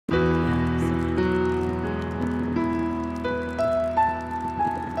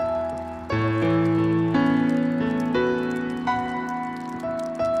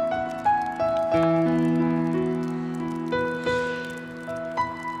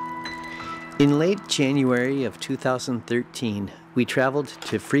In late January of 2013, we traveled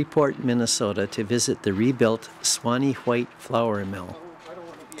to Freeport, Minnesota to visit the rebuilt Swany White Flour mill.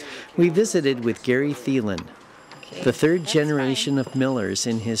 We visited with Gary Thelen, the third generation of millers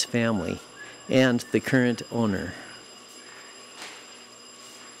in his family, and the current owner.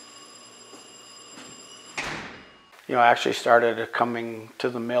 You know, I actually started coming to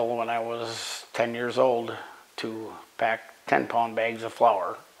the mill when I was 10 years old to pack 10-pound bags of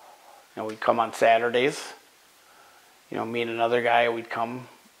flour. And we'd come on Saturdays, you know, me and another guy, we'd come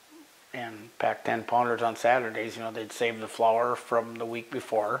and pack 10-pounders on Saturdays. You know, they'd save the flour from the week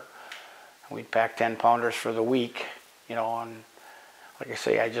before. And we'd pack 10-pounders for the week, you know, and like I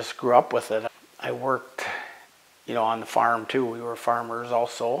say, I just grew up with it. I worked, you know, on the farm too. We were farmers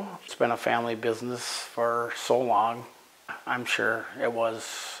also. It's been a family business for so long. I'm sure it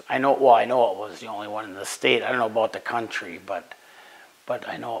was, I know it was the only one in the state. I don't know about the country, but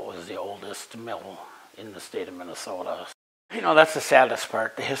I know it was the oldest mill in the state of Minnesota. You know, that's the saddest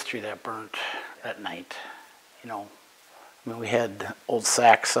part, the history that burnt that night. You know, I mean, we had old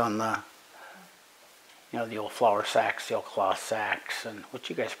sacks on the, you know, the old flour sacks, the old cloth sacks, and which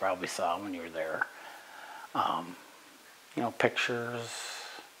you guys probably saw when you were there. You know, pictures.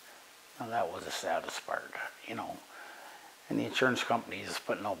 You know, that was the saddest part, you know. And the insurance companies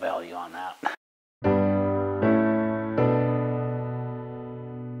put no value on that.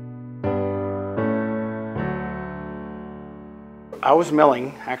 I was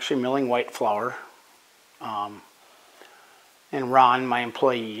actually milling white flour. And Ron, my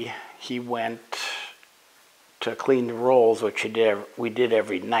employee, he went to clean the rolls, which we did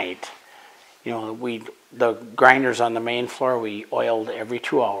every night. You know, the grinders on the main floor, we oiled every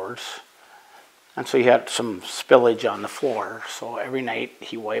 2 hours. And so you had some spillage on the floor. So every night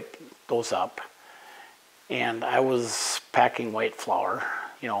he wiped those up. And I was packing white flour,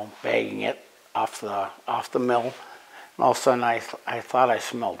 you know, bagging it off the mill. And all of a sudden I thought I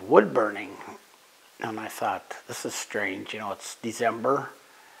smelled wood burning. And I thought, this is strange, you know, it's December.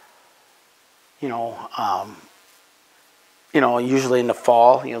 You know, usually in the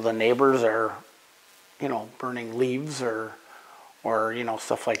fall, you know, the neighbors are, you know, burning leaves or you know,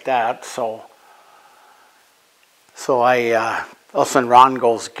 stuff like that. So I, all of a sudden Ron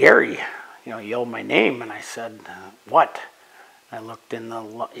goes, Gary, you know, he yelled my name, and I said, what? I looked in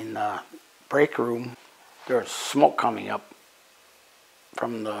the break room. There was smoke coming up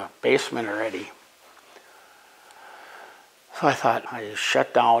from the basement already. So I thought, I just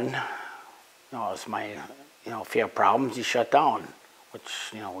shut down. You know, it's my, you know, if you have problems, you shut down,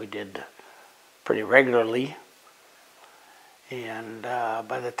 which, you know, we did pretty regularly. And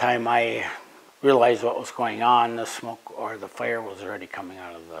by the time I realized what was going on, the smoke or the fire was already coming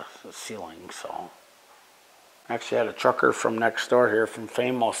out of the ceiling. So actually had a trucker from next door here from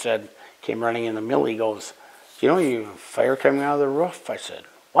Famo came running in the mill. He goes, you know, you have fire coming out of the roof? I said,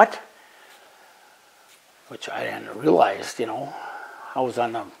 what? Which I hadn't realized, you know. I was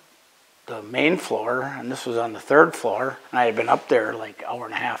on the main floor, and this was on the 3rd floor, and I had been up there like an hour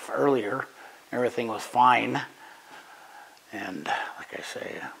and a half earlier. Everything was fine. And like I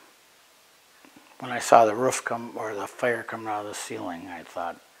say, when I saw the roof or the fire coming out of the ceiling, I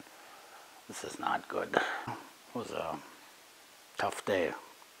thought, this is not good. It was a tough day.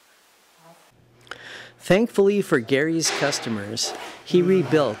 Thankfully for Gary's customers, he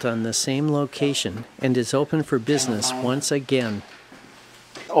rebuilt on the same location and is open for business once again.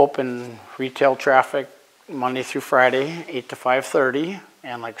 Open retail traffic Monday through Friday, 8 to 5:30,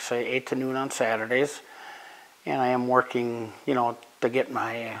 and like I say, 8 to noon on Saturdays. And I am working, you know, to get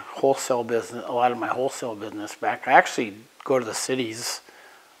my wholesale business, a lot of my wholesale business back. I actually go to the cities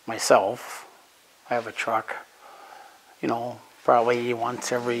myself. I have a truck, you know, probably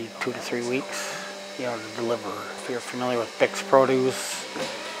once every 2 to 3 weeks, you know, to deliver. If you're familiar with Bix Produce,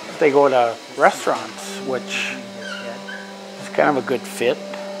 they go to restaurants, which is kind of a good fit,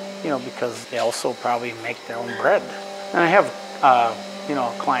 you know, because they also probably make their own bread. And I have, you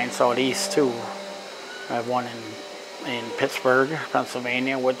know, clients out east too. I have one in Pittsburgh,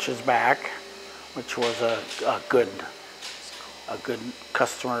 Pennsylvania, which is back, which was a good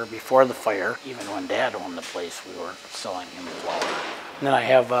customer before the fire. Even when Dad owned the place, we were selling him flour. And then I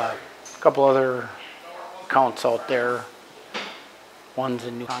have a couple other accounts out there. One's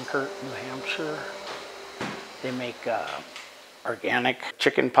in New Concord, New Hampshire. They make organic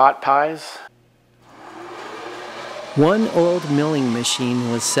chicken pot pies. One old milling machine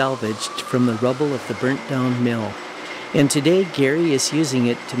was salvaged from the rubble of the burnt-down mill, and today Gary is using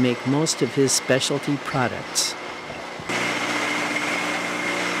it to make most of his specialty products.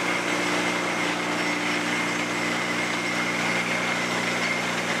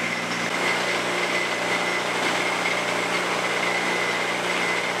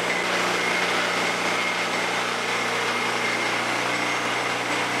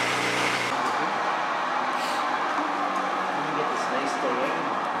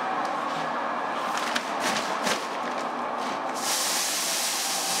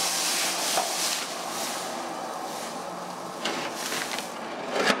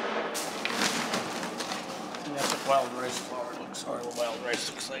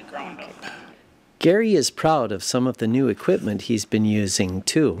 looks like ground up. Gary is proud of some of the new equipment he's been using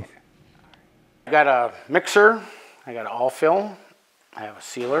too. I got a mixer, I got an all-fill, I have a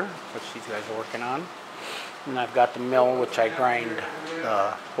sealer, which these guys are working on, and I've got the mill, which I grind the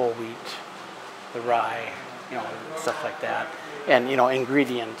whole wheat, the rye, you know, stuff like that, and you know,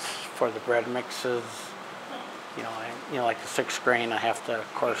 ingredients for the bread mixes. You know, like the 6 grain, I have to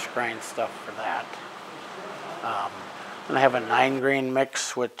coarse grind stuff for that. And I have a 9 grain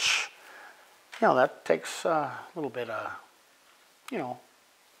mix, which, you know, that takes a little bit of, you know,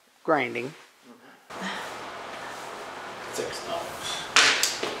 grinding.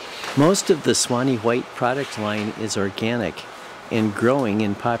 $6. Most of the Swany White product line is organic and growing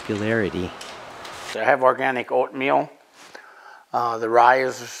in popularity. I have organic oatmeal. The rye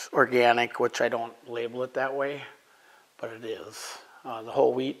is organic, which I don't label it that way, but it is. The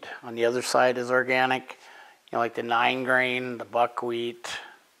whole wheat on the other side is organic. You know, like the 9 grain, the buckwheat.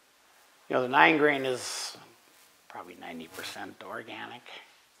 You know, the 9 grain is probably 90% organic.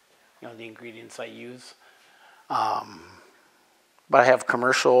 You know, the ingredients I use. But I have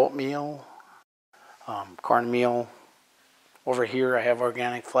commercial oatmeal, cornmeal. Over here I have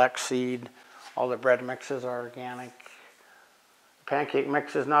organic flaxseed. All the bread mixes are organic. Pancake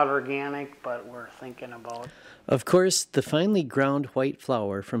mix is not organic, but we're thinking about. Of course, the finely ground white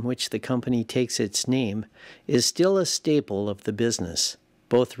flour from which the company takes its name is still a staple of the business,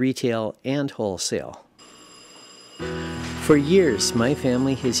 both retail and wholesale. For years, my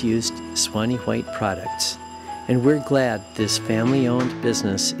family has used Swany White products, and we're glad this family-owned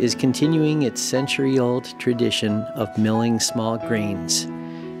business is continuing its century-old tradition of milling small grains,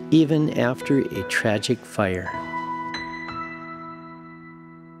 even after a tragic fire.